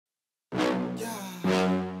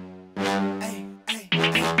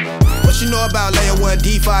What you know about layer 1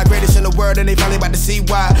 DeFi, greatest in the world, and they finally about to see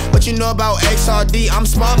why. What you know about XRD, I'm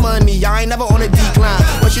smart money, I ain't never on a decline.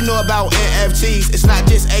 What you know about NFTs, it's not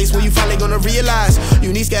just Ace, when you finally gonna realize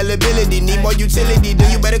you need scalability, need more utility,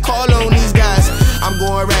 then you better call on these guys. I'm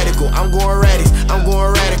going radical, I'm going Radix, I'm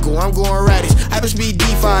going radical, I'm going Radix. Hyperspeed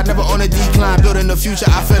DeFi, never on a decline, building the future,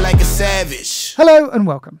 I feel like a savage. Hello and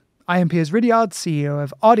welcome. I am Piers, Ridyard, CEO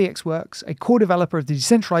of RDXWorks, a core developer of the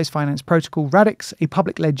decentralized finance protocol Radix, a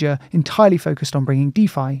public ledger entirely focused on bringing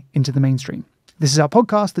DeFi into the mainstream. This is our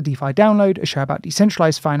podcast, The DeFi Download, a show about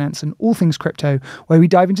decentralized finance and all things crypto, where we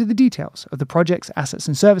dive into the details of the projects, assets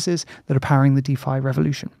and services that are powering the DeFi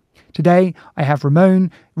revolution. Today, I have Ramon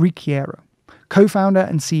Recuero, co-founder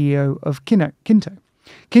and CEO of Kinto.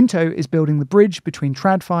 Kinto is building the bridge between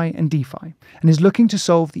TradFi and DeFi and is looking to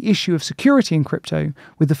solve the issue of security in crypto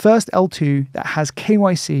with the first L2 that has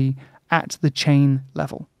KYC at the chain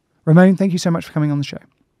level. Ramon, thank you so much for coming on the show.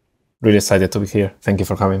 Really excited to be here. Thank you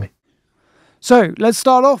for having me. So let's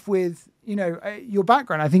start off with, your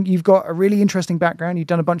background. I think you've got a really interesting background. You've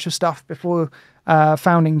done a bunch of stuff before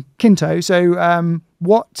founding Kinto. So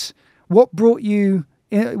what brought you?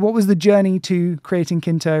 What was the journey to creating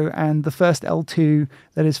Kinto and the first L2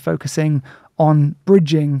 that is focusing on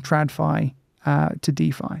bridging TradFi to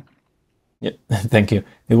DeFi? Yeah, thank you.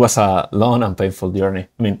 It was a long and painful journey.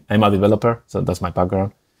 I mean, I'm a developer, so that's my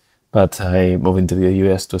background. But I moved into the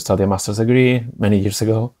US to study a master's degree many years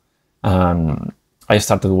ago. And I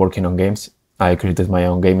started working on games. I created my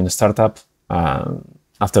own gaming startup.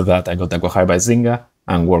 After that, I got acquired by Zynga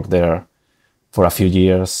and worked there for a few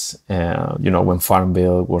years. When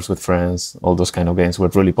Farmville, Wars with Friends, all those kind of games were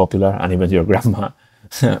really popular, and even your grandma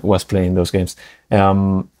was playing those games.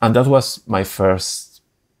 And that was my first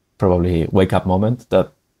probably wake-up moment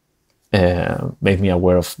that made me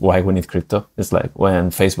aware of why we need crypto. It's like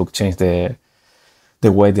when Facebook changed the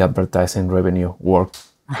way the advertising revenue worked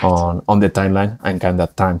on the timeline and kind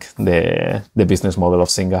of tanked the business model of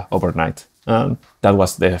Zynga overnight. That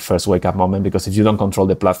was the first wake-up moment, because if you don't control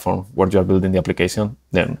the platform where you are building the application,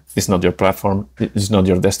 then it's not your platform, it's not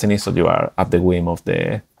your destiny, so you are at the whim of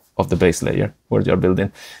the base layer where you are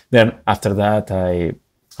building. Then after that,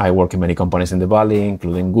 I work in many companies in the Valley,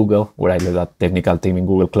 including Google, where I led a technical team in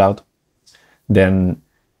Google Cloud. Then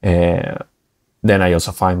I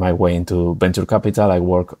also find my way into venture capital. I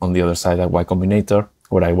work on the other side at Y Combinator,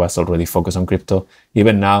 where I was already focused on crypto.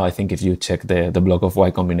 Even now, I think if you check the blog of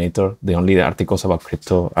Y Combinator, the only articles about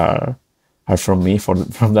crypto are from me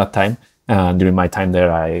from that time. And during my time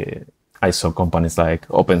there, I saw companies like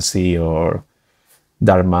OpenSea or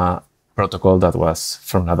Dharma Protocol, that was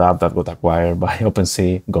from Nadab, that got acquired by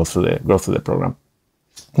OpenSea, go through the program.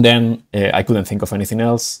 Then I couldn't think of anything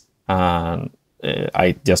else, and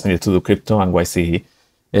I just needed to do crypto, and YC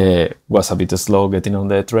was a bit slow getting on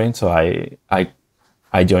the train, so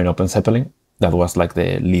I joined OpenSea. That was like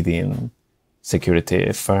the leading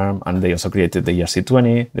security firm, and they also created the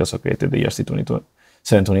ERC20. They also created the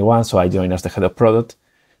ERC721. So I joined as the head of product.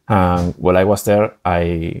 And while I was there,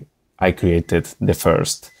 I created the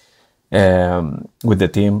first, with the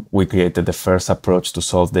team, we created the first approach to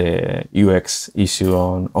solve the UX issue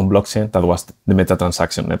on blockchain. That was the meta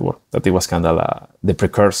transaction network. That it was kind of the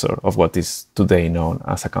precursor of what is today known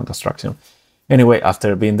as account abstraction. Anyway,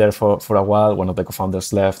 after being there for a while, one of the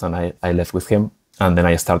co-founders left, and I left with him. And then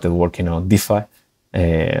I started working on DeFi,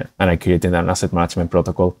 and I created an asset management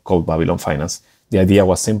protocol called Babylon Finance. The idea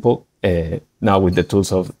was simple. Now with the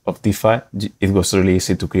tools of DeFi, it was really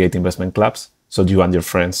easy to create investment clubs. So you and your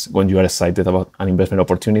friends, when you are excited about an investment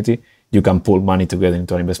opportunity, you can pull money together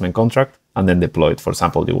into an investment contract and then deploy it. For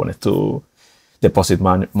example, you wanted to deposit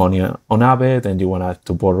money on Aave, then you wanted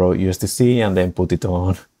to borrow USDC and then put it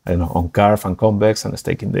on Carve and Convex and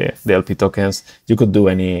stake in the LP tokens. You could do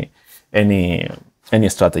any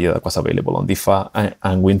strategy that was available on DeFi,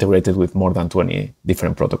 and we integrated with more than 20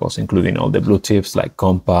 different protocols, including all the blue chips like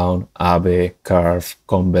Compound, Aave, Carve,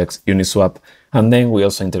 Convex, Uniswap, and then we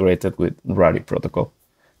also integrated with Rari protocol.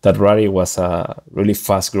 That Rari was a really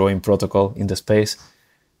fast-growing protocol in the space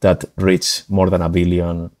that reached more than 1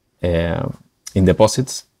 billion in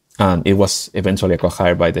deposits. And it was eventually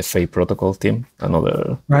acquired by the Fei protocol team,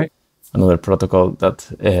 another protocol that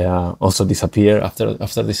also disappeared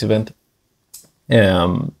after this event.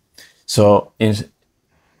 So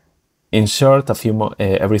in short,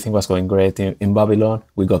 everything was going great in Babylon.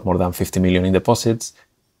 We got more than 50 million in deposits.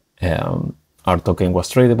 Our token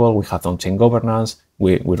was tradable. We had on-chain governance.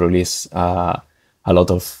 We released a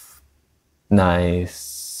lot of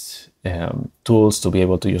nice tools to be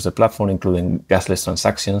able to use the platform, including gasless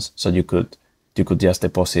transactions. So you could just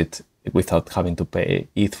deposit without having to pay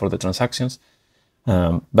ETH for the transactions.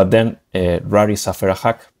 But then Rari suffered a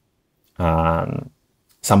hack, and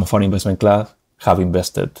some of our investment class have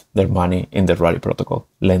invested their money in the Rari protocol,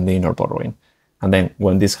 lending or borrowing. And then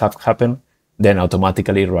when this happened, then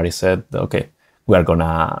automatically Rari said, okay, we're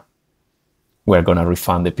gonna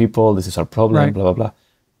refund the people. This is our problem, right. blah, blah, blah.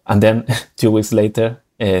 And then 2 weeks later,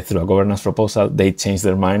 through a governance proposal, they changed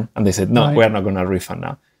their mind and they said, no, right. we're not gonna refund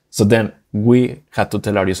now. So then we had to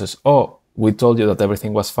tell our users, oh, we told you that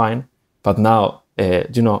everything was fine, but now,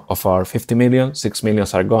 of our 50 million, 6 million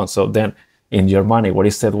are gone. So then in your money, where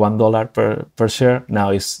it said $1 per share,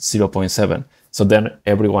 now is 0.7. So then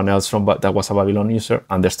everyone else that was a Babylon user,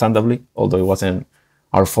 understandably, although it wasn't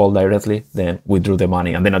our fault directly, then withdrew the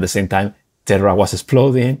money. And then at the same time, Terra was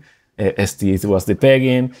exploding, STETH was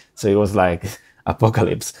depegging, so it was like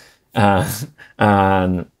apocalypse.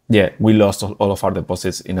 And yeah, we lost all of our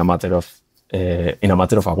deposits in a matter of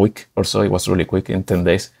a week or so. It was really quick, in 10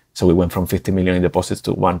 days. So we went from 50 million in deposits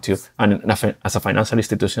to 1, 2. And as a financial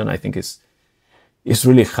institution, I think it's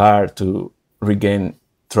really hard to regain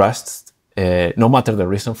trust, no matter the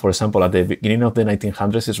reason. For example, at the beginning of the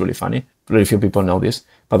 1900s, it's really funny. Really few people know this.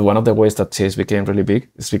 But one of the ways that Chase became really big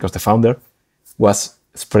is because the founder was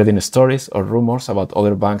spreading stories or rumors about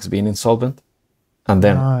other banks being insolvent. And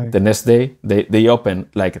then the next day, they opened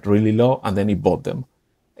like really low, and then he bought them.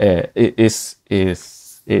 There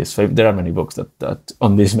are many books that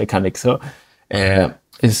on this mechanic. So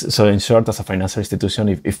in short, as a financial institution,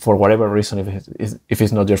 if for whatever reason, if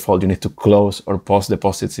it's not your fault, you need to close or pause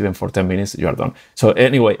deposits even for 10 minutes, you are done. So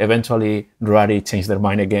anyway, eventually Rari changed their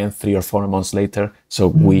mind again 3 or 4 months later. So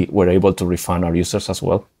we were able to refund our users as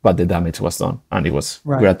well, but the damage was done and it was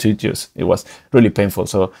gratuitous. It was really painful.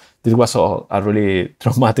 So this was all a really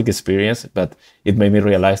traumatic experience, but it made me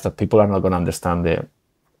realize that people are not going to understand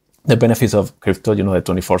the benefits of crypto, the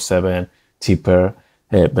 24/7, cheaper,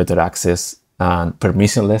 better access, and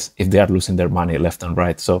permissionless if they are losing their money left and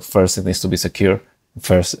right. So first, it needs to be secure.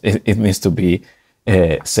 First, it needs to be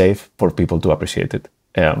safe for people to appreciate it.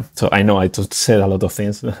 So I know I just said a lot of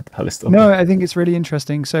things. No, I think it's really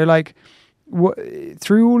interesting. So like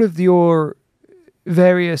through all of your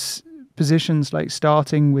various positions, like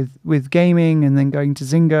starting with gaming and then going to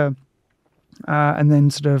Zynga, and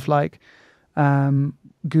then sort of like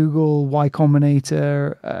Google, Y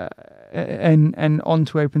Combinator, and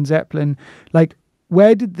onto Open Zeppelin. Like,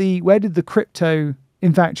 where did the crypto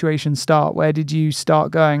infatuation start? Where did you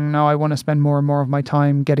start going, no, I want to spend more and more of my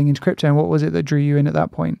time getting into crypto? And what was it that drew you in at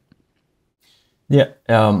that point? Yeah.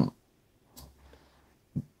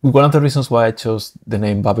 One of the reasons why I chose the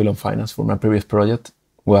name Babylon Finance for my previous project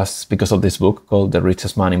was because of this book called The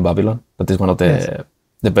Richest Man in Babylon. That is one of the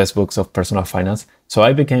best books of personal finance. So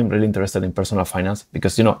I became really interested in personal finance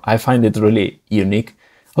because, I find it really unique.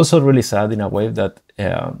 Also really sad in a way that,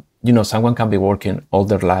 someone can be working all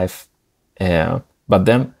their life, but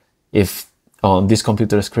then if on this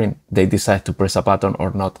computer screen, they decide to press a button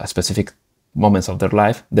or not at specific moments of their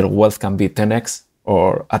life, their wealth can be 10x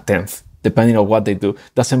or a 10th, depending on what they do.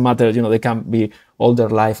 Doesn't matter, they can be all their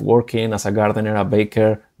life working as a gardener, a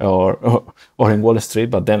baker, or in Wall Street,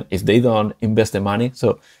 but then if they don't invest the money,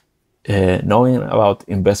 so knowing about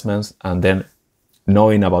investments and then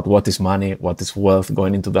knowing about what is money, what is wealth,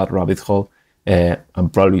 going into that rabbit hole,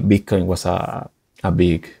 and probably Bitcoin was a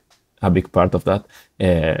big part of that,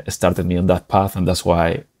 started me on that path, and that's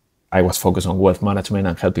why I was focused on wealth management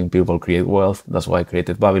and helping people create wealth. That's why I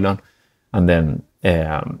created Babylon. And then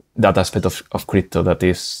that aspect of crypto that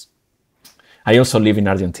is... I also live in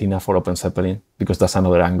Argentina for Open Zeppelin, because that's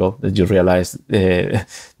another angle that you realize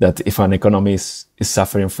that if an economy is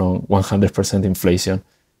suffering from 100% inflation,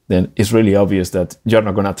 then it's really obvious that you're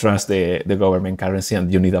not going to trust the government currency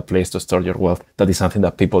and you need a place to store your wealth. That is something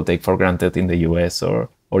that people take for granted in the US or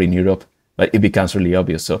in Europe, but it becomes really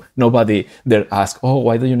obvious. So nobody there asks, oh,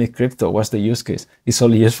 why do you need crypto? What's the use case? It's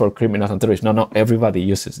only used for criminals and terrorists. No, everybody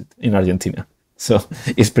uses it in Argentina. So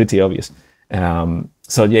it's pretty obvious.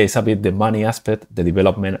 So yeah, it's a bit the money aspect, the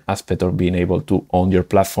development aspect of being able to own your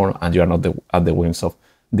platform and you are not at the whims of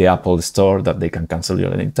the Apple store that they can cancel you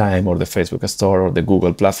at any time, or the Facebook store or the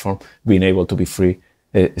Google platform. Being able to be free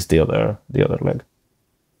is the other leg.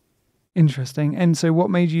 Interesting. And so what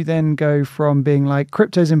made you then go from being like,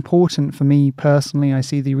 crypto is important for me personally, I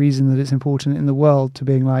see the reason that it's important in the world, to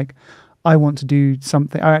being like, I want to do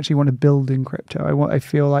something, I actually want to build in crypto. I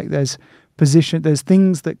feel like there's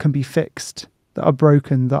things that can be fixed, that are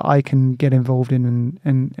broken, that I can get involved in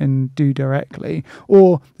and do directly,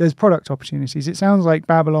 or there's product opportunities. It sounds like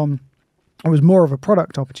Babylon was more of a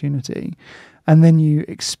product opportunity, and then you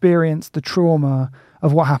experience the trauma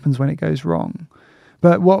of what happens when it goes wrong.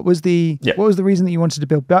 But what was the reason that you wanted to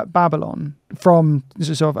build Babylon? From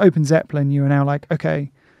sort of Open Zeppelin, you are now like,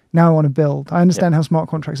 okay, now I want to build. I understand how smart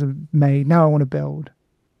contracts are made. Now I want to build.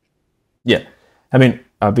 Yeah. I mean,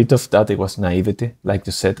 a bit of that, it was naivety, like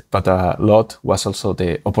you said, but a lot was also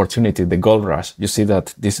the opportunity, the gold rush. You see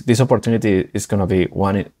that this opportunity is going to be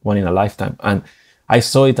one in a lifetime. And I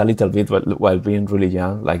saw it a little bit while being really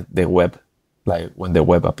young, like the web, like when the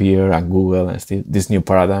web appeared and Google and still this new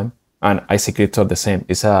paradigm. And I see crypto the same.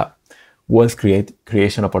 It's a wealth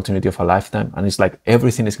creation opportunity of a lifetime. And it's like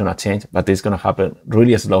everything is going to change, but it's going to happen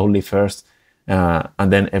really slowly first,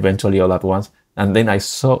 and then eventually all at once. And then I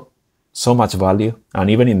saw so much value. And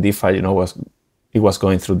even in DeFi, it was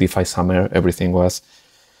going through DeFi summer. Everything was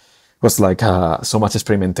like so much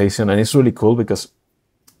experimentation. And it's really cool because,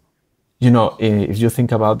 if you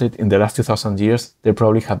think about it, in the last 2,000 years, there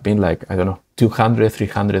probably have been 200,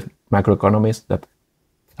 300 macroeconomists that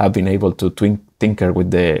have been able to tinker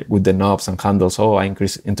with the knobs and handles. Oh, I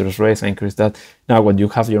increase interest rates, I increase that. Now, when you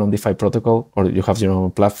have your own DeFi protocol or you have your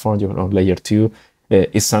own platform, your own layer 2,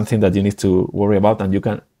 it's something that you need to worry about and you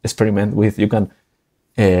can experiment with. You can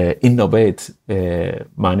innovate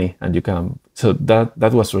money, and you can. So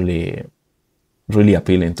that was really, really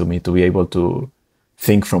appealing to me, to be able to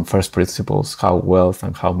think from first principles how wealth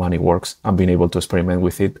and how money works, and being able to experiment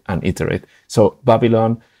with it and iterate. So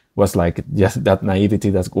Babylon was like just that naivety,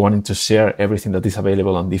 that's wanting to share everything that is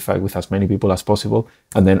available on DeFi with as many people as possible.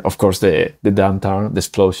 And then, of course, the downturn, the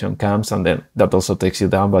explosion comes, and then that also takes you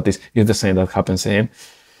down. But it's the same that happens in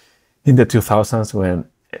the 2000s, when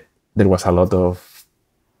there was a lot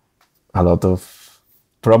of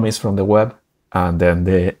promise from the web, and then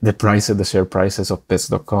the share prices of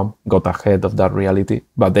pets.com got ahead of that reality.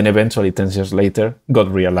 But then eventually, 10 years later, got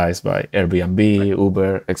realized by Airbnb,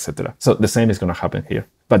 Uber, etc. So the same is going to happen here.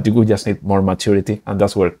 But you just need more maturity, and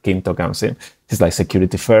that's where Kinto comes in. It's like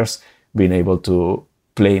security first, being able to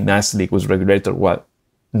play nicely with regulator while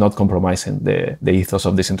not compromising the ethos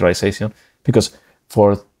of decentralization. Because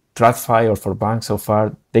for TradFi or for banks so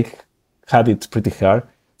far, they had it pretty hard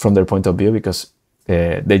from their point of view, because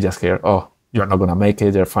they just hear, oh, you're not going to make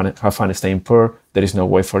it, have fun staying poor, there is no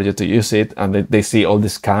way for you to use it. And they see all the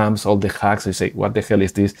scams, all the hacks, they say, what the hell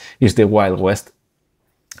is this? It's the Wild West.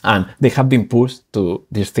 And they have been pushed to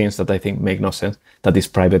these things that I think make no sense, that is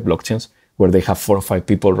private blockchains, where they have 4 or 5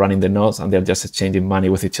 people running the nodes and they're just exchanging money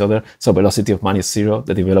with each other. So velocity of money is 0,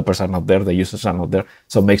 the developers are not there, the users are not there.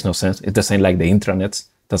 So it makes no sense. It's the same like the intranets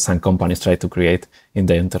that some companies try to create in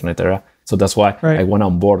the internet era. So that's why I want to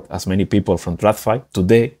onboard as many people from TradFi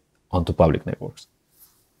today onto public networks.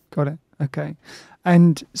 Got it. Okay.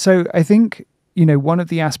 And so I think, one of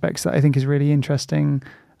the aspects that I think is really interesting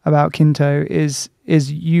about Kinto is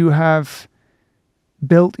you have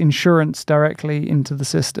built insurance directly into the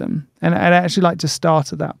system. And I'd actually like to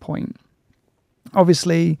start at that point.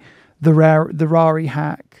 Obviously, the Rari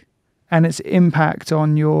hack and its impact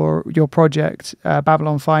on your project,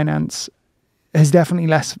 Babylon Finance, has definitely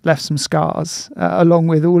left some scars, along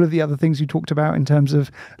with all of the other things you talked about in terms of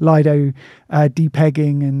Lido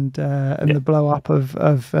depegging and the blow up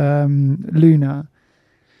of Luna.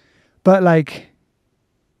 But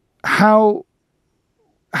how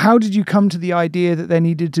did you come to the idea that there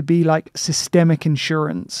needed to be systemic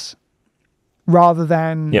insurance rather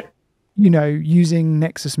than using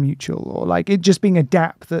Nexus Mutual, or it just being a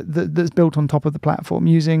DApp that's built on top of the platform,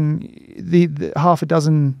 using the half a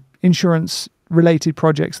dozen insurance related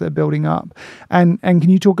projects that are building up? And can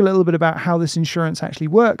you talk a little bit about how this insurance actually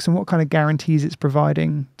works and what kind of guarantees it's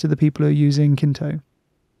providing to the people who are using Kinto?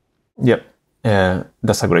 Yep.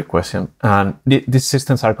 That's a great question. And these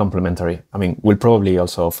systems are complementary. I mean, we'll probably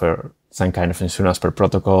also offer some kind of insurance per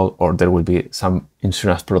protocol, or there will be some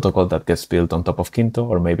insurance protocol that gets built on top of Kinto,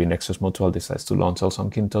 or maybe Nexus Mutual decides to launch also on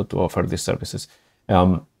Kinto to offer these services.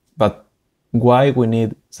 But why we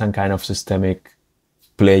need some kind of systemic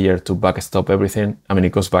player to backstop everything? I mean,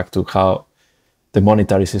 it goes back to how the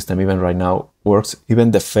monetary system even right now works.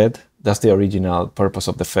 Even the Fed, that's the original purpose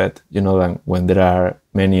of the Fed. When there are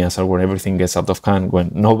manias, or when everything gets out of hand,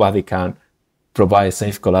 when nobody can provide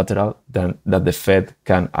safe collateral, then that the Fed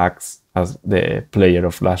can act as the player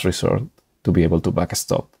of last resort to be able to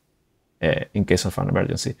backstop in case of an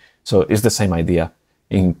emergency. So it's the same idea.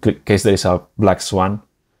 In case there is a black swan,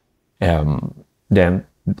 then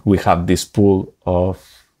we have this pool of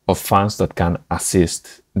funds that can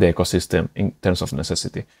assist the ecosystem in terms of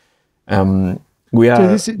necessity.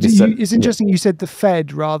 It's interesting you said the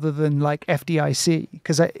Fed rather than FDIC,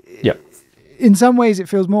 because in some ways it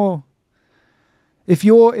feels more, if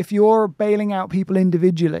you're bailing out people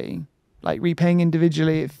individually, like repaying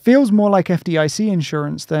individually, it feels more like FDIC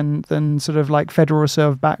insurance than sort of like Federal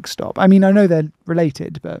Reserve backstop. I mean, I know they're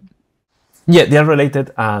related, but yeah, they are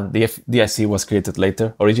related, and the FDIC was created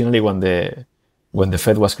later. Originally, when the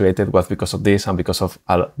Fed was created, was because of this, and because of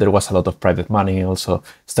there was a lot of private money also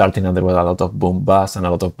starting, and there was a lot of boom bust, and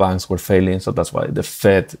a lot of banks were failing. So that's why the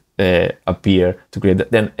Fed appeared to create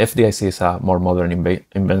that. Then FDIC is a more modern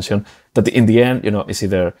invention that in the end, is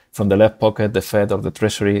either from the left pocket, the Fed, or the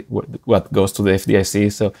Treasury, what goes to the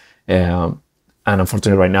FDIC. So, and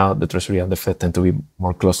unfortunately right now, the Treasury and the Fed tend to be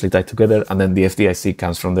more closely tied together. And then the FDIC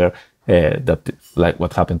comes from there, that like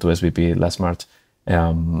what happened to SVP last March.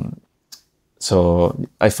 So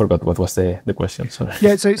I forgot what was the question. Sorry.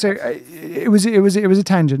 Yeah, so it was a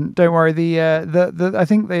tangent. Don't worry. I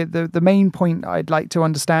think the main point I'd like to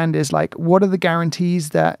understand is like, what are the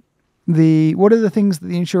guarantees what are the things that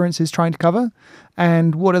the insurance is trying to cover,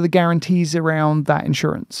 and what are the guarantees around that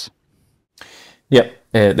insurance? Yeah,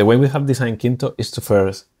 the way we have designed Kinto is to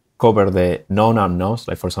first cover the known unknowns,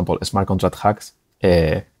 like for example, smart contract hacks,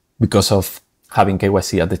 because of having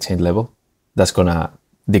KYC at the chain level. That's gonna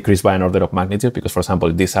decrease by an order of magnitude, because, for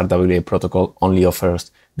example, this RWA protocol only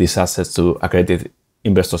offers these assets to accredited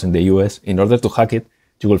investors in the US. In order to hack it,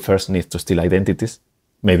 you will first need to steal identities,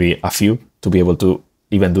 maybe a few, to be able to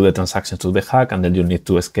even do the transactions to the hack, and then you need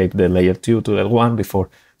to escape the layer 2 to L1 before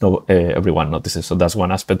everyone notices. So that's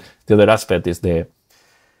one aspect. The other aspect is the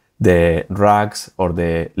RAGs or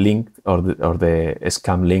the link or the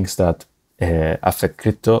scam links that affect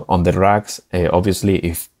crypto. On the RAGs, obviously,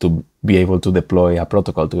 if to be able to deploy a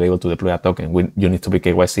protocol, to be able to deploy a token, you need to be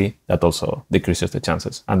KYC. That also decreases the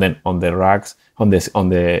chances. And then on the RAGs, on the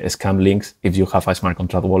scam links, if you have a smart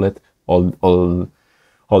contract wallet, all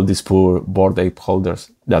these poor Bored Ape holders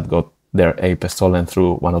that got their ape stolen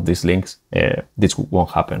through one of these links, this won't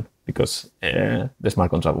happen, because the smart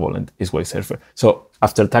contract wallet is way safer. So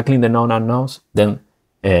after tackling the known unknowns, then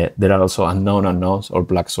there are also unknown unknowns, or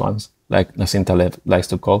black swans, like Nassim Taleb likes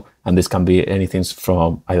to call. And this can be anything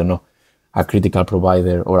from, I don't know, a critical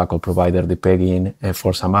provider, Oracle provider depegging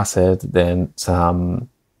for some asset, then some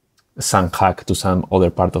hack to some other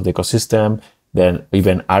part of the ecosystem, then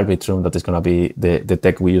even Arbitrum, that is going to be the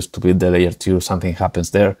tech we use to build the layer 2, something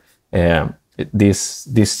happens there. This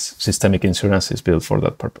systemic insurance is built for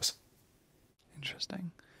that purpose.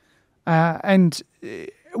 Interesting. And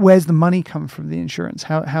where's the money come from, the insurance?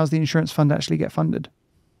 How's the insurance fund actually get funded?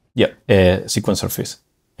 Yeah, sequencer fees.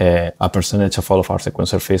 A percentage of all of our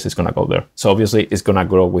sequencer fees is going to go there. So obviously it's going to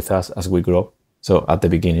grow with us as we grow. So at the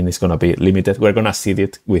beginning it's going to be limited. We're going to seed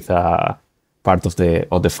it with a part of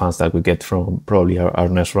the funds that we get from probably our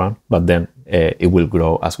next round, but then it will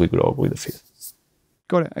grow as we grow with the fees.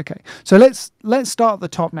 Got it. Okay. So let's start at the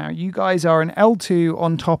top now. You guys are an L2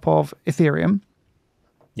 on top of Ethereum.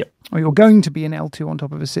 Yep. Or you're going to be an L2 on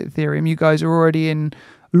top of Ethereum. You guys are already in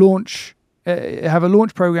launch, have a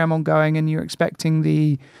launch program ongoing, and you're expecting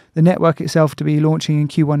the network itself to be launching in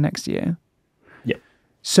Q1 next year. Yeah.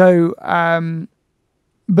 So,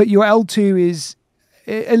 but your L2 is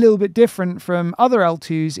a little bit different from other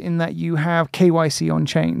L2s in that you have KYC on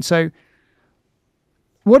chain. So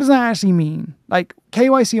what does that actually mean? Like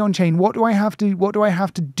KYC on chain, what do I have to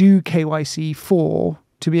do KYC for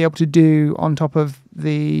to be able to do on top of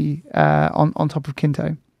the on top of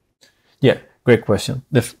Kinto? Yeah, great question.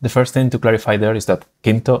 The first thing to clarify there is that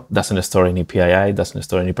Kinto doesn't store any PII, doesn't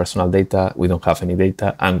store any personal data. We don't have any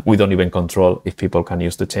data, and we don't even control if people can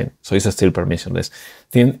use the chain. So it's still permissionless.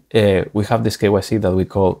 Then we have this KYC that we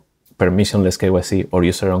call permissionless KYC or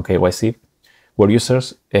user-owned KYC, where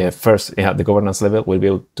users first at the governance level will be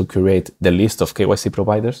able to curate the list of KYC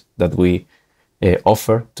providers that we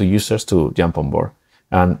offer to users to jump on board.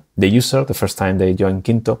 And the user, the first time they join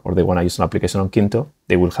Kinto or they want to use an application on Kinto,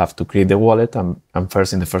 they will have to create the wallet. And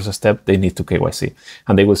first, in the first step, they need to KYC.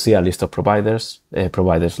 And they will see a list of providers,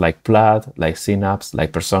 providers like Plaid, like Synapse,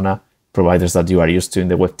 like Persona, providers that you are used to in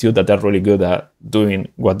the Web2 that are really good at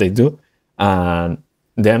doing what they do. And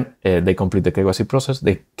then they complete the KYC process.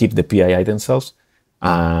 They keep the PII themselves.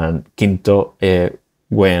 And Kinto,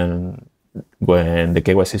 when the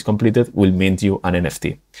KYC is completed, will mint you an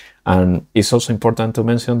NFT. And it's also important to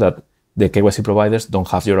mention that the KYC providers don't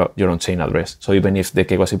have your on-chain address. So even if the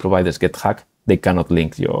KYC providers get hacked, they cannot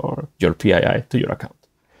link your PII to your account.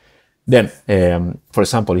 Then, for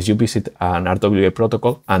example, if you visit an RWA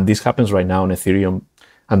protocol, and this happens right now on Ethereum,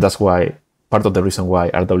 and that's why part of the reason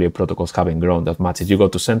why RWA protocols haven't grown that much is you go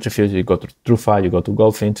to Centrifuge, you go to TradFi, you go to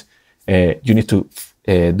Goldfinch, you need to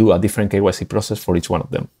do a different KYC process for each one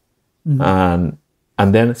of them. Mm-hmm.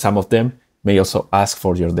 And then some of them may also ask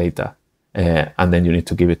for your data, and then you need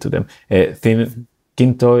to give it to them.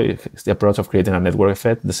 Kinto is the approach of creating a network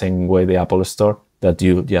effect, the same way the Apple Store, that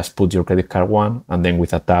you just put your credit card one, and then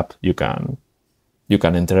with a tap, you can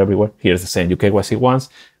enter everywhere. Here's the same, you KYC once,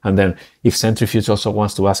 and then if Centrifuge also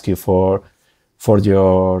wants to ask you for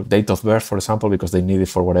your date of birth, for example, because they need it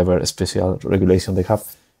for whatever special regulation they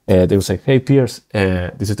have, they will say, hey, Piers,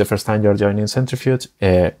 this is the first time you're joining Centrifuge.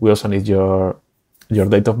 We also need your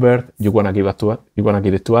date of birth. You want to give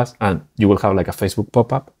it to us, and you will have like a Facebook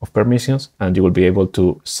pop-up of permissions, and you will be able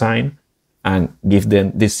to sign and give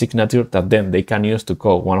them this signature that then they can use to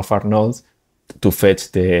call one of our nodes to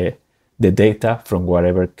fetch the data from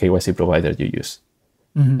whatever KYC provider you use.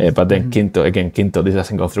 But then Kinto, this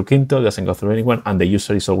doesn't go through Kinto, doesn't go through anyone, and the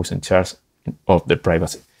user is always in charge of their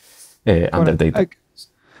privacy and their data.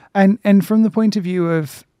 And from the point of view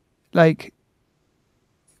of like,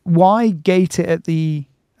 why gate it at the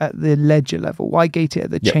ledger level? Why gate it at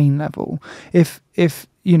the chain level? If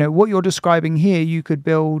what you're describing here, you could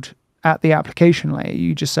build at the application layer.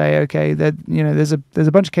 You just say, okay, there's a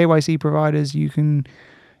bunch of KYC providers. You can,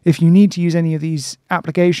 if you need to use any of these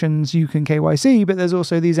applications, you can KYC, but there's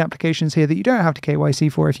also these applications here that you don't have to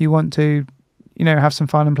KYC for if you want to, have some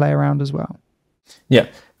fun and play around as well. Yeah,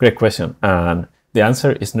 great question. And the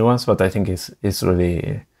answer is nuanced, but I think it's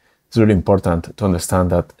really important to understand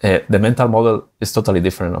that the mental model is totally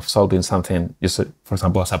different of solving something, for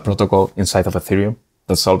example, as a protocol inside of Ethereum,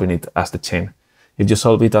 than solving it as the chain. If you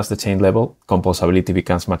solve it as the chain level, composability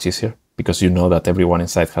becomes much easier because you know that everyone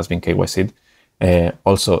inside has been KYC'd.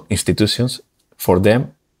 Also, institutions, for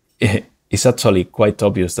them, it's actually quite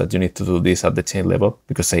obvious that you need to do this at the chain level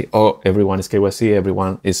because everyone is KYC,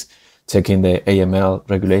 everyone is checking the AML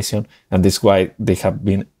regulation, and this is why they have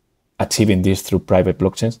been achieving this through private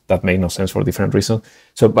blockchains that make no sense for different reasons.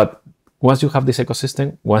 But once you have this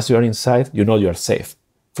ecosystem, once you are inside, you know you are safe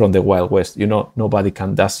from the Wild West. Nobody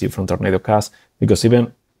can dust you from Tornado Cash because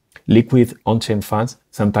even liquid on-chain funds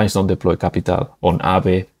sometimes don't deploy capital on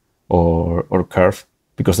Aave or Curve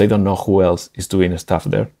because they don't know who else is doing stuff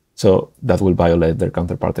there. So that will violate their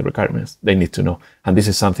counterparty requirements. They need to know. And this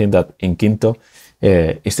is something that in Kinto,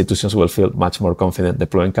 institutions will feel much more confident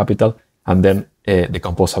deploying capital. And then the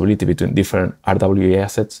composability between different RWA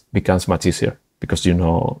assets becomes much easier because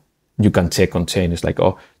you can check on chain. It's like,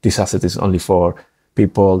 this asset is only for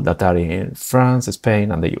people that are in France,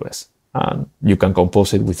 Spain, and the US. And you can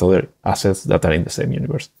compose it with other assets that are in the same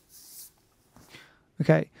universe.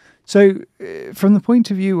 Okay. So from the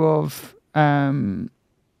point of view of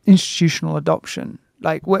institutional adoption,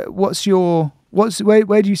 like where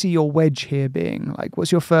do you see your wedge here being? Like,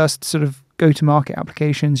 what's your first sort of go-to-market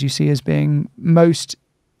applications you see as being most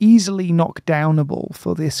easily knockdownable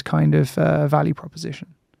for this kind of value proposition?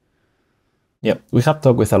 Yeah, we have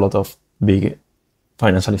talked with a lot of big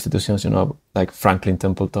financial institutions, like Franklin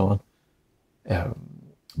Templeton,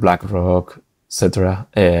 BlackRock, etc.,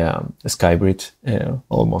 Skybridge,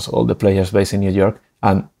 almost all the players based in New York.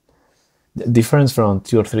 And the difference from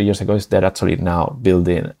 2 or 3 years ago is they're actually now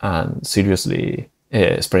building and seriously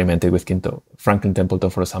experimented with Kinto. Franklin Templeton,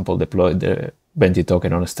 for example, deployed the Benji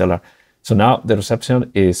token on Stellar. So now the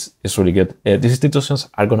reception is really good. These institutions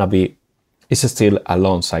are going to be, it's still a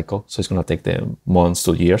long cycle, so it's going to take them months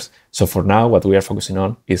to years. So for now, what we are focusing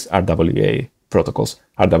on is RWA protocols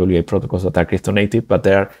that are crypto native, but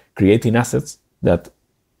they're creating assets that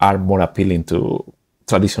are more appealing to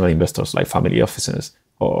traditional investors like family offices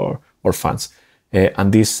or funds.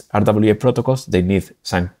 And these RWA protocols, they need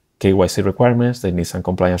some KYC requirements, they need some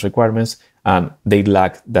compliance requirements, and they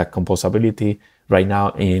lack that composability right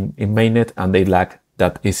now in mainnet, and they lack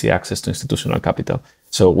that easy access to institutional capital.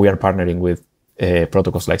 So we are partnering with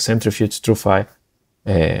protocols like Centrifuge, TradFi,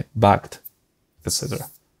 Backed, etc.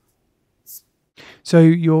 So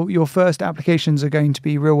your first applications are going to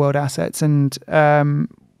be real world assets, and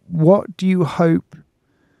what do you hope?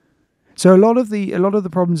 So a lot of the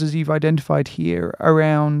problems as you've identified here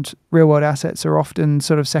around real world assets are often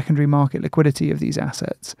sort of secondary market liquidity of these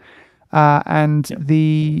assets, and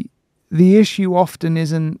the issue often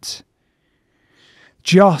isn't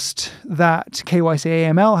just that KYC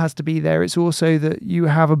AML has to be there. It's also that you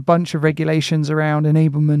have a bunch of regulations around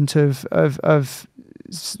enablement of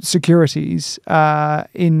securities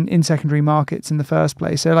in secondary markets in the first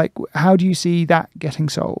place. So like, how do you see that getting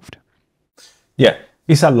solved? Yeah,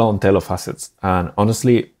 it's a long tail of assets. And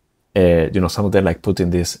honestly, some of them like putting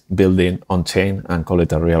this building on chain and call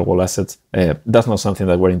it a real world asset. That's not something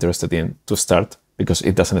that we're interested in to start because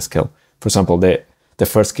it doesn't scale. For example, the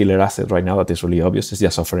first killer asset right now that is really obvious is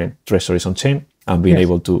just offering treasuries on chain and being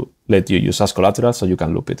able to let you use as collateral so you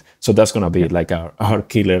can loop it. So that's going to be like our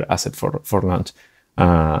killer asset for launch.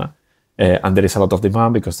 And there is a lot of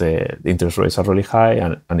demand because the interest rates are really high,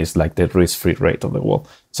 and it's like the risk-free rate of the world.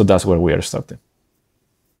 So that's where we are starting.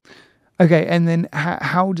 Okay, and then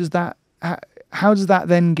how does that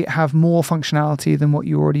then have more functionality than what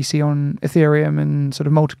you already see on Ethereum and sort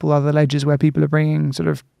of multiple other ledgers where people are bringing sort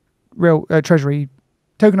of real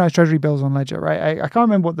tokenized treasury bills on ledger, right? I can't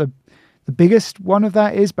remember what the biggest one of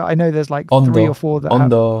that is, but I know there's like three or four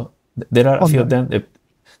that there are a few of them.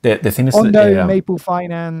 The thing is, Maple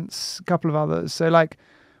Finance, a couple of others. So like,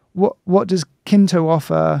 what does Kinto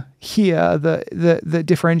offer here that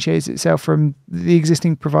differentiates itself from the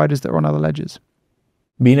existing providers that are on other ledgers?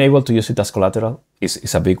 Being able to use it as collateral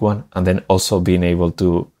is a big one, and then also being able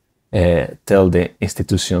to tell the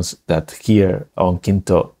institutions that here on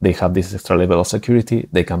Kinto they have this extra level of security,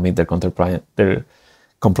 they can meet their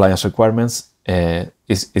compliance requirements.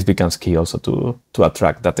 It becomes key also to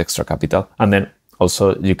attract that extra capital, and then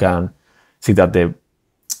also you can see that the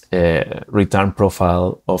return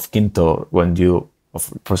profile of Kinto, when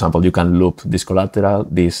for example, you can loop this collateral,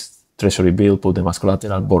 this treasury bill, put them as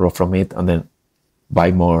collateral, borrow from it, and then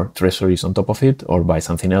buy more treasuries on top of it, or buy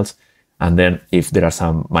something else. And then if there are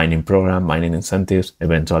some mining incentives,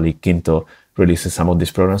 eventually Kinto releases some of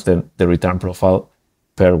these programs, then the return profile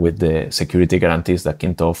paired with the security guarantees that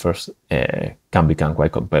Kinto offers can become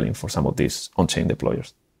quite compelling for some of these on-chain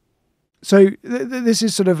deployers. So this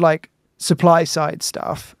is sort of like supply side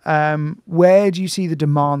stuff. Where do you see the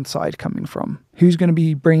demand side coming from? Who's going to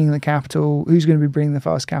be bringing the capital? Who's going to be bringing the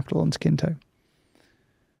first capital onto Kinto?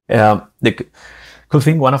 The cool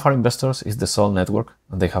thing, one of our investors is the Sol network,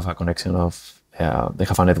 and they have a connection they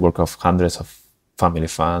have a network of hundreds of family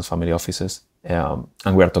funds, family offices, and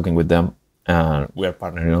we are talking with them. And we are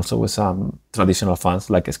partnering also with some traditional funds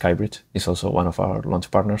like Skybridge is also one of our launch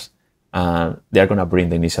partners. And they are going to bring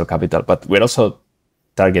the initial capital. But we're also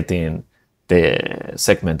targeting the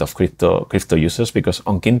segment of crypto users, because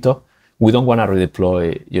on Kinto, we don't want to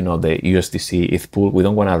redeploy, the USDC ETH pool. We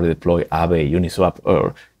don't want to redeploy Aave, Uniswap,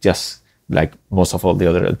 or just like most of all the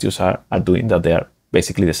other L2s are doing, that they are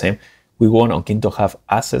basically the same. We want on Kinto have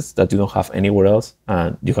assets that you don't have anywhere else,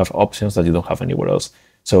 and you have options that you don't have anywhere else.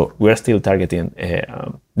 So we're still targeting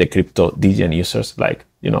the crypto degen users. Like,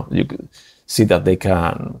 you could see that they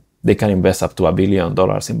can invest up to $1 billion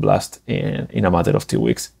in Blast in a matter of 2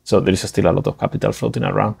 weeks. So there is still a lot of capital floating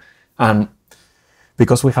around. And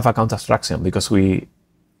because we have account abstraction, because the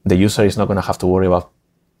user is not going to have to worry about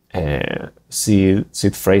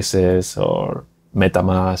seed phrases or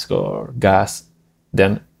MetaMask or gas,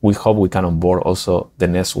 then we hope we can onboard also the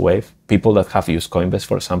next wave, people that have used Coinbase,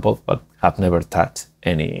 for example, but have never touched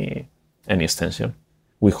any extension.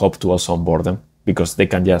 We hope to also onboard them because they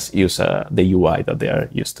can just use the UI that they are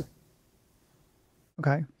used to.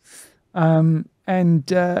 Okay.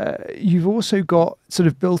 And you've also got sort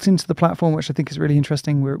of built into the platform, which I think is really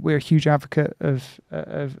interesting. We're a huge advocate of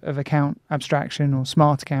account abstraction or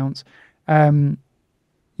smart accounts.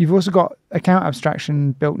 You've also got account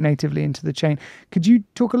abstraction built natively into the chain. Could you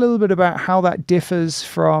talk a little bit about how that differs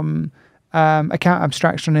from account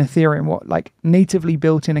abstraction in Ethereum? What like natively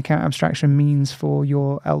built-in account abstraction means for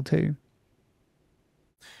your L2?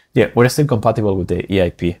 Yeah, we're still compatible with the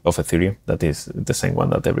EIP of Ethereum. That is the same one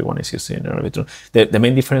that everyone is using in Arbitrum. The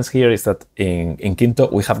main difference here is that in Kinto,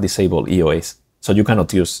 we have disabled EOAs. So you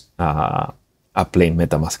cannot use a plain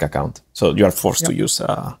MetaMask account. So you are forced to use,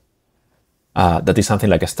 that is something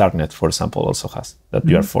like a Starknet, for example, also has, that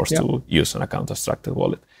you are forced to use an account abstracted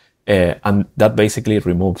wallet. And that basically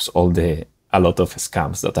removes a lot of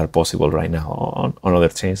scams that are possible right now on other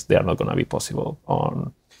chains. They are not going to be possible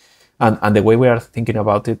on. And the way we are thinking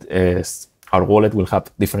about it is our wallet will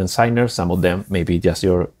have different signers. Some of them may be just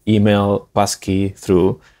your email passkey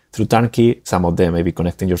through Turnkey. Some of them may be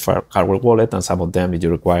connecting your hardware wallet, and some of them, if you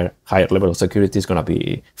require higher level of security, is going to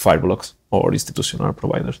be Fireblocks or institutional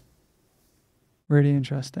providers. Really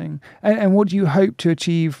interesting. And what do you hope to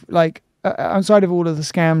achieve, like outside of all of the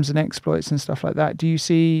scams and exploits and stuff like that? Do you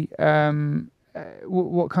see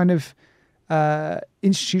what kind of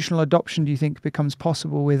institutional adoption do you think becomes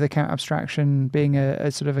possible with account abstraction being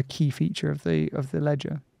a sort of a key feature of the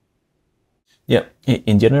ledger? Yeah,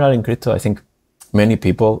 in general in crypto, I think many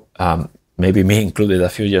people, maybe me included a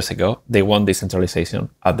few years ago, they want decentralization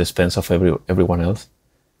at the expense of everything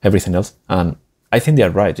else. And I think they are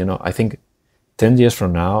right. I think 10 years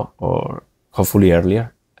from now, or hopefully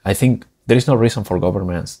earlier, I think there is no reason for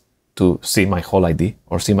governments to see my whole ID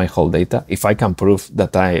or see my whole data. If I can prove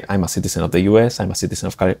that I'm a citizen of the US, I'm a citizen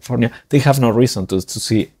of California, they have no reason to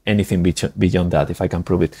see anything beyond that if I can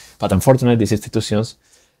prove it. But unfortunately, these institutions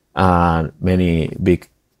and many big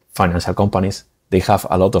financial companies, they have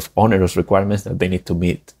a lot of onerous requirements that they need to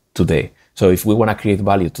meet today. So if we want to create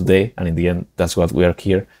value today, and in the end, that's what we are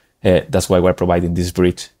here, that's why we're providing this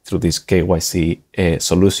bridge through this KYC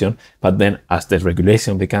solution. But then as the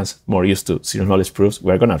regulation becomes more used to zero knowledge proofs,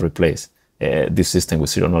 we're going to replace this system with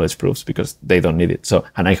zero knowledge proofs because they don't need it. So,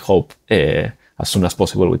 and I hope as soon as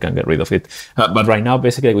possible we can get rid of it. But right now,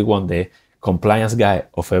 basically, we want the compliance guy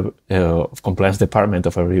of compliance department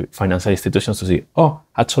of every financial institution to see, oh,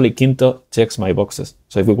 actually Kinto checks my boxes.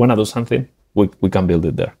 So if we want to do something, we can build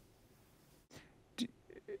it there.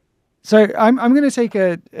 So I'm going to take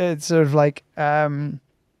a sort of like a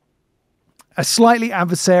slightly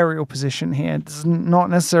adversarial position here. It's not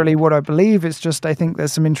necessarily what I believe. It's just I think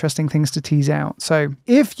there's some interesting things to tease out. So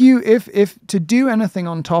if to do anything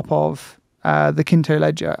on top of the Kinto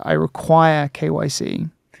ledger, I require KYC.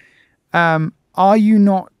 Are you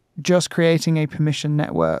not just creating a permission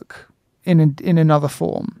network in another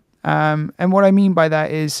form? And what I mean by that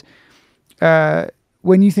is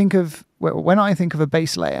when I think of a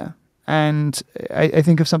base layer, and I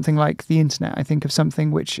think of something like the internet, I think of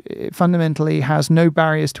something which fundamentally has no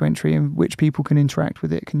barriers to entry in which people can interact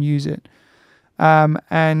with it, can use it.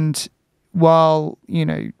 And while,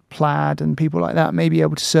 Plaid and people like that may be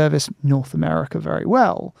able to service North America very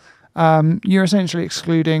well, you're essentially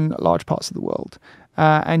excluding large parts of the world.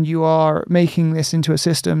 And you are making this into a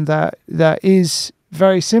system that is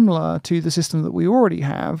very similar to the system that we already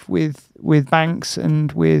have with banks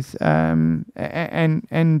and with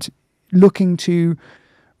and looking to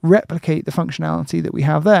replicate the functionality that we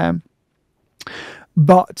have there.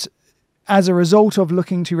 But as a result of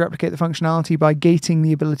looking to replicate the functionality by gating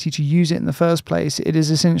the ability to use it in the first place, it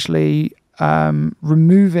is essentially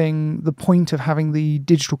removing the point of having the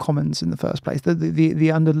digital commons in the first place,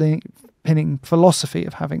 the underpinning philosophy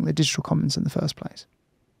of having the digital commons in the first place.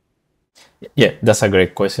 Yeah, that's a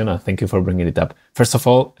great question, and thank you for bringing it up. First of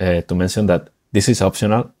all, to mention that this is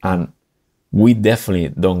optional, and we definitely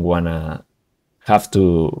don't want to have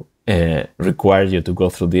to require you to go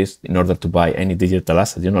through this in order to buy any digital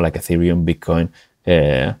asset, like Ethereum, Bitcoin,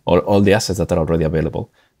 or all the assets that are already available.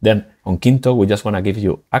 Then on Kinto, we just want to give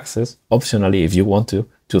you access, optionally, if you want to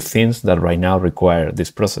things that right now require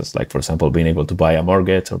this process. Like, for example, being able to buy a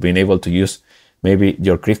mortgage or being able to use maybe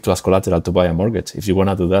your crypto as collateral to buy a mortgage. If you want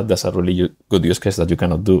to do that, that's a really good use case that you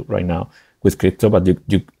cannot do right now with crypto, but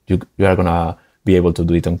you are going to be able to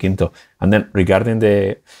do it on Kinto. And then regarding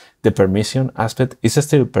the permission aspect, it's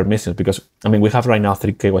still permission because, we have right now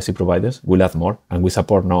 3 KYC providers. We'll add more, and we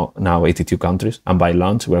support now 82 countries. And by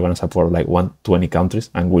launch, we're going to support like 120 countries,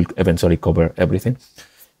 and we'll eventually cover everything.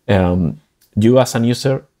 You as an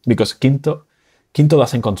user, because Kinto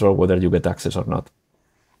doesn't control whether you get access or not.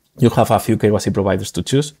 You have a few KYC providers to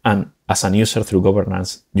choose, and as an user through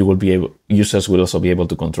governance, users will also be able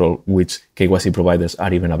to control which KYC providers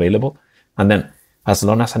are even available. And then, as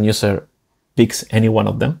long as a user picks any one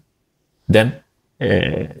of them, then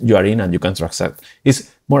you are in and you can transact.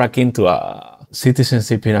 It's more akin to a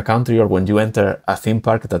citizenship in a country, or when you enter a theme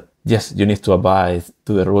park that, yes, you need to abide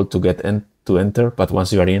to the rule to enter, but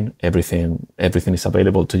once you are in, everything is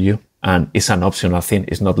available to you. And it's an optional thing.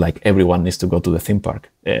 It's not like everyone needs to go to the theme park.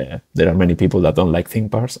 There are many people that don't like theme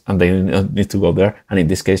parks and they don't need to go there. And in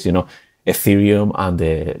this case, Ethereum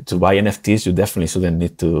and to buy NFTs, you definitely shouldn't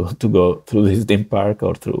need to go through this theme park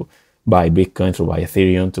or through buy Bitcoin, to buy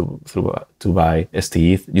Ethereum, to buy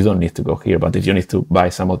STETH. You don't need to go here. But if you need to buy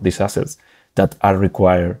some of these assets that are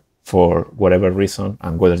required for whatever reason,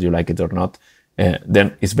 and whether you like it or not,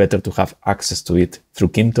 then it's better to have access to it through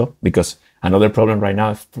Kinto. Because another problem right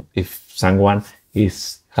now, if someone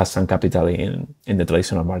has some capital in the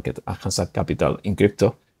traditional market and has some capital in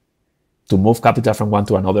crypto, to move capital from one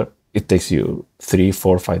to another, it takes you 3,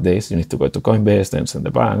 4, 5 days. You need to go to Coinbase, then send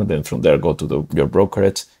the bank, then from there go to your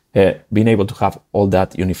brokerage. Being able to have all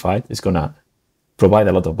that unified is going to provide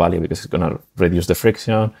a lot of value because it's going to reduce the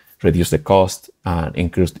friction, reduce the cost, and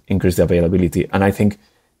increase the availability. And I think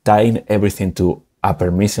tying everything to a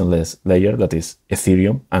permissionless layer that is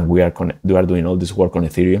Ethereum, and we are doing all this work on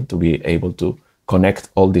Ethereum to be able to connect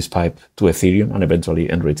all this pipe to Ethereum and eventually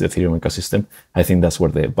enrich the Ethereum ecosystem. I think that's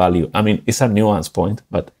where the value, it's a nuanced point,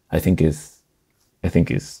 but I think is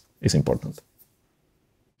important.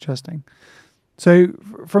 Interesting. So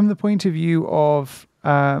from the point of view of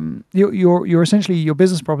you're essentially, your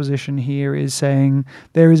business proposition here is saying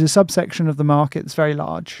there is a subsection of the market that's very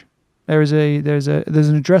large. There's an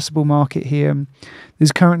addressable market here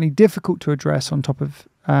that's currently difficult to address on top of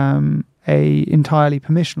a entirely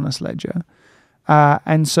permissionless ledger.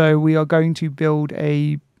 And so we are going to build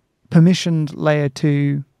a permissioned layer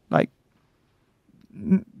 2, like,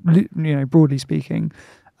 broadly speaking,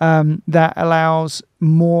 that allows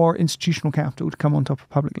more institutional capital to come on top of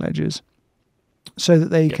public ledgers so that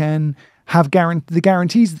they can have the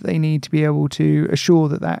guarantees that they need to be able to assure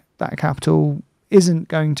that capital isn't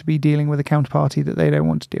going to be dealing with a counterparty that they don't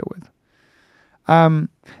want to deal with.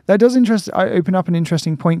 That does open up an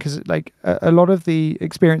interesting point, because like a lot of the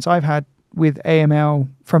experience I've had with AML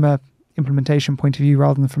from a implementation point of view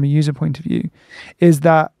rather than from a user point of view is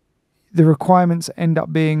that the requirements end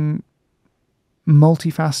up being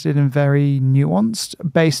multifaceted and very nuanced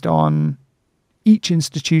based on each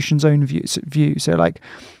institution's own view. So like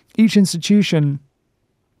each institution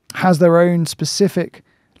has their own specific,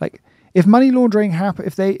 like if money laundering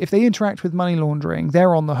if they interact with money laundering,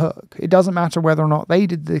 they're on the hook. It doesn't matter whether or not they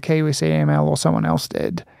did the KYC AML or someone else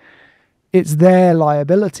did. It's their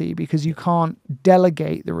liability, because you can't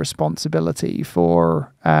delegate the responsibility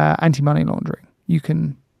for anti-money laundering. You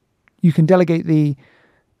can delegate the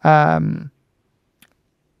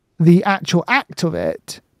actual act of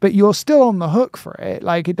it, but you're still on the hook for it.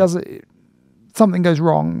 Like something goes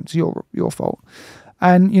wrong, it's your fault.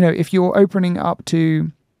 And if you're opening up to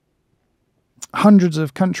hundreds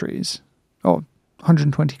of countries, or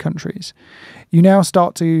 120 countries, you now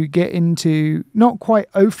start to get into not quite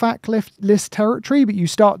OFAC list territory, but you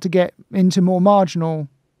start to get into more marginal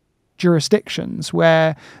jurisdictions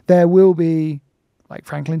where there will be like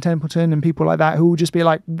Franklin Templeton and people like that who will just be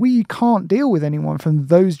like, we can't deal with anyone from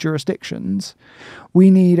those jurisdictions.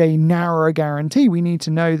 We need a narrower guarantee. We need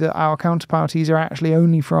to know that our counterparties are actually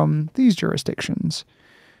only from these jurisdictions.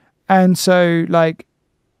 And so, like,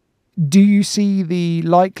 do you see the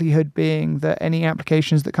likelihood being that any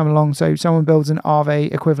applications that come along, so someone builds an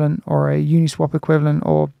Aave equivalent or a Uniswap equivalent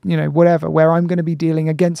or, whatever, where I'm going to be dealing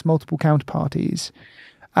against multiple counterparties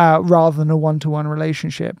rather than a one-to-one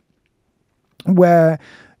relationship, where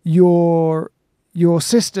your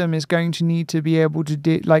system is going to need to be able to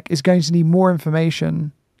is going to need more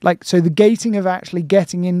information. Like, so the gating of actually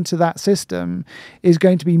getting into that system is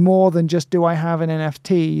going to be more than just, do I have an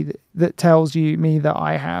NFT that tells me that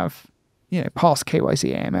I have, passed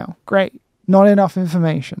KYC AML? Great. Not enough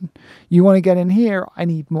information. You want to get in here? I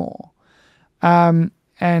need more. And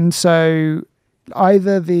so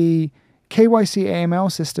either the KYC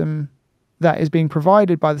AML system that is being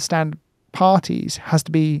provided by the standard parties has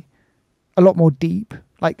to be a lot more deep.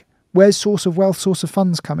 Like, where's source of wealth, source of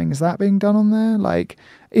funds coming? Is that being done on there? Like,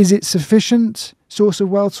 is it sufficient source of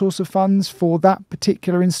wealth, source of funds for that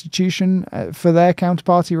particular institution for their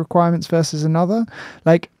counterparty requirements versus another?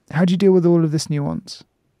 Like, how do you deal with all of this nuance?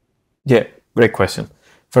 Yeah, great question.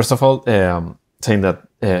 First of all, saying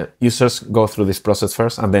that users go through this process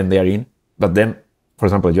first and then they are in. But then, for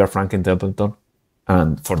example, you're Franklin Templeton,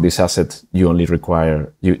 and for this asset, you only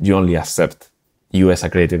require, you only accept US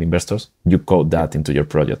accredited investors. You code that into your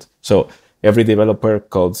project. So every developer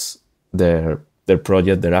codes their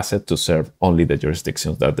project, their asset, to serve only the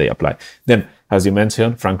jurisdictions that they apply. Then, as you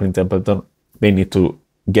mentioned, Franklin Templeton, they need to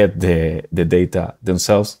get the data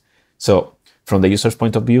themselves. So from the user's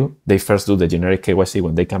point of view, they first do the generic KYC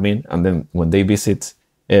when they come in, and then when they visit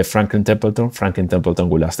Franklin Templeton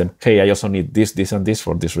will ask them, hey, I also need this, this, and this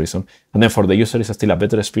for this reason. And then for the user, it's still a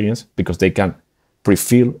better experience because they can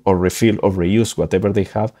pre-fill or refill or reuse whatever they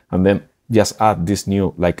have, and then just add this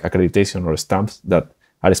new like accreditation or stamps that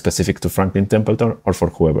are specific to Franklin Templeton or for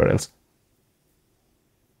whoever else.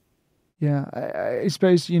 Yeah, I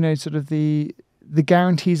suppose, sort of the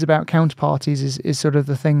guarantees about counterparties is sort of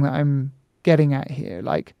the thing that I'm getting at here.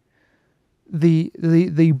 Like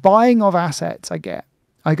the buying of assets I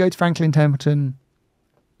go to Franklin Templeton,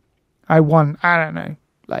 I don't know,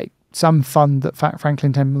 like some fund that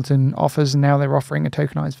Franklin Templeton offers, and now they're offering a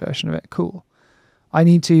tokenized version of it. Cool. I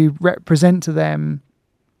need to represent to them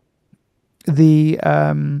the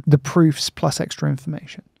proofs plus extra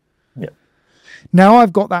information. Yeah. Now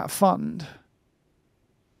I've got that fund.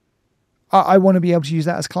 I want to be able to use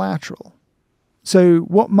that as collateral. So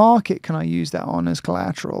what market can I use that on as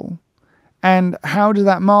collateral? And how does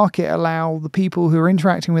that market allow the people who are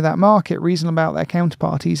interacting with that market reason about their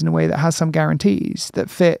counterparties in a way that has some guarantees that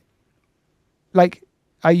fit? Like,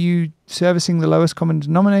 are you servicing the lowest common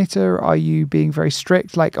denominator? Are you being very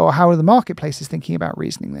strict? Like, or how are the marketplaces thinking about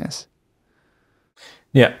reasoning this?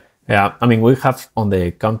 Yeah. I mean, we have on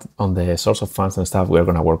the source of funds and stuff, we're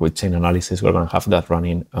going to work with chain analysis. We're going to have that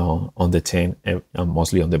running on the chain, and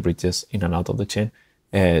mostly on the bridges in and out of the chain,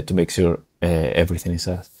 to make sure everything is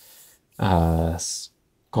as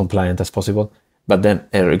compliant as possible. But then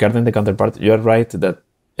regarding the counterpart, you're right that,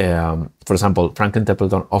 for example, Franklin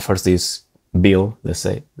Templeton offers this bill, let's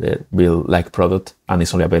say, the bill-like product, and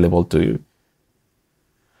it's only available to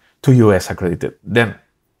US accredited. Then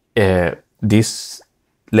this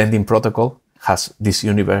lending protocol has this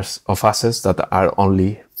universe of assets that are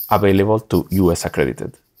only available to US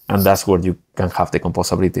accredited. And that's where you can have the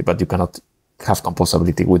composability, but you cannot have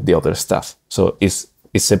composability with the other stuff. So it's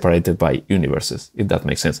separated by universes, if that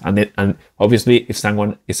makes sense. And obviously, if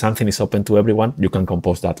something is open to everyone, you can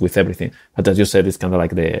compose that with everything. But as you said, it's kind of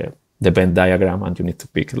like the Venn diagram, and you need to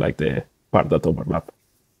pick like the part that overlap.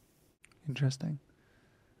 Interesting.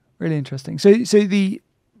 Really interesting. So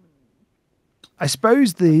I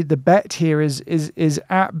suppose the bet here is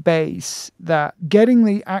at base that getting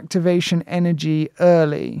the activation energy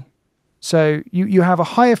early. So you have a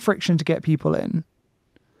higher friction to get people in.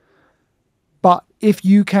 But if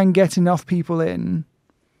you can get enough people in,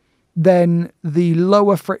 then the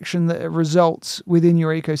lower friction that results within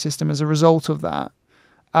your ecosystem as a result of that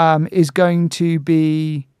is going to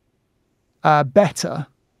be better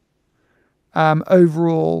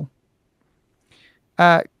overall.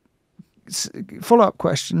 Follow-up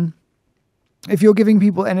question. If you're giving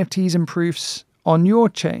people NFTs and proofs on your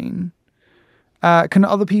chain, can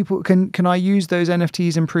I use those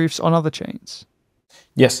NFTs and proofs on other chains?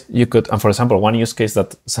 Yes, you could. And for example, one use case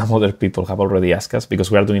that some other people have already asked us,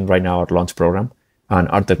 because we are doing right now our launch program, and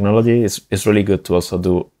our technology is really good to also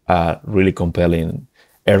do a really compelling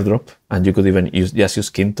airdrop. And you could even use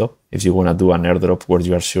Kinto if you want to do an airdrop where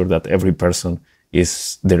you are sure that every person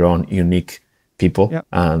is their own unique people, yep.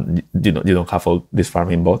 And you don't have all these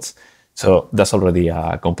farming bots. So that's already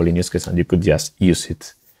a compelling use case, and you could just use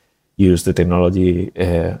the technology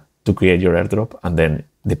to create your airdrop and then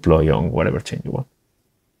deploy on whatever chain you want.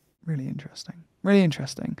 Really interesting. Really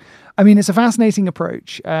interesting. I mean, it's a fascinating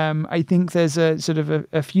approach. I think there's a sort of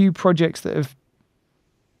a few projects that have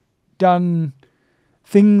done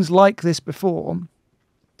things like this before.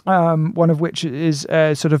 One of which is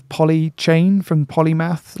sort of polychain from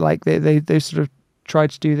Polymath. Like they sort of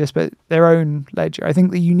tried to do this, but their own ledger. I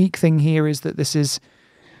think the unique thing here is that this is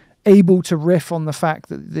able to riff on the fact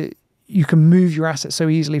that you can move your assets so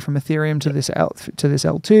easily from Ethereum to this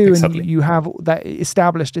L2, exactly. And you have that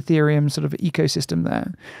established Ethereum sort of ecosystem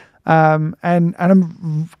there. And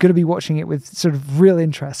I'm going to be watching it with sort of real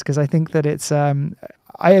interest, because I think that it's.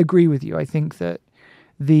 I agree with you. I think that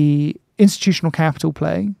the institutional capital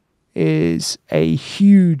play is a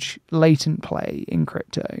huge latent play in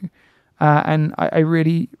crypto, and I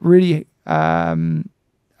really, I'm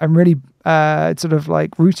really sort of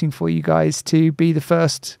like rooting for you guys to be the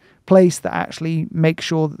first place that actually makes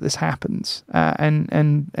sure that this happens,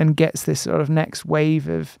 and gets this sort of next wave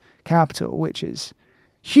of capital, which is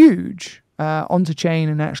huge, onto chain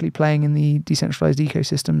and actually playing in the decentralized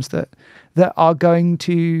ecosystems that are going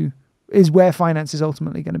to is where finance is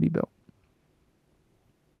ultimately going to be built.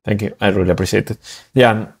 Thank you. I really appreciate it.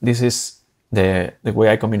 Yeah, and this is the way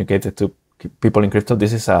I communicated to people in crypto.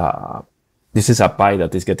 This is a pie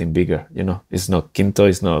that is getting bigger. You know, it's not Kinto.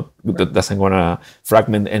 It's not that doesn't want to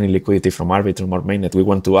fragment any liquidity from Arbitrum or mainnet. We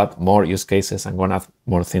want to add more use cases and want to add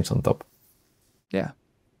more things on top. Yeah,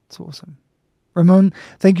 it's awesome. Ramon,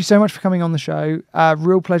 thank you so much for coming on the show.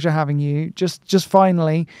 Real pleasure having you. Just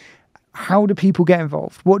finally, how do people get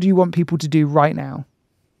involved? What do you want people to do right now?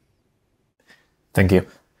 Thank you.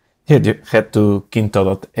 Here, you head to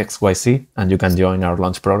kinto.xyz and you can join our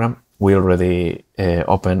launch program. We already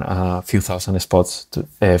open a few thousand spots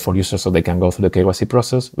for users so they can go through the KYC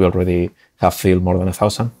process. We already have filled more than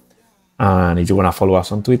 1,000. And if you want to follow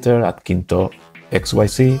us on Twitter at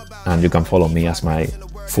kintoxyz, and you can follow me as my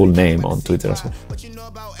full name on Twitter as well.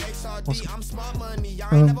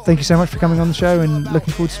 Awesome. Thank you so much for coming on the show, and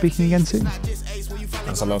looking forward to speaking again soon.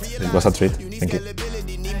 Thanks a lot. It was a treat. Thank you.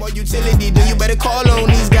 More utility, then you better call on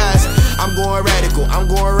these guys. I'm going radical, I'm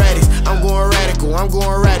going Radix, I'm going radical, I'm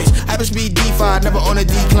going Radix. Hyperspeed DeFi, never on a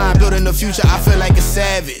decline, building the future, I feel like a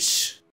savage.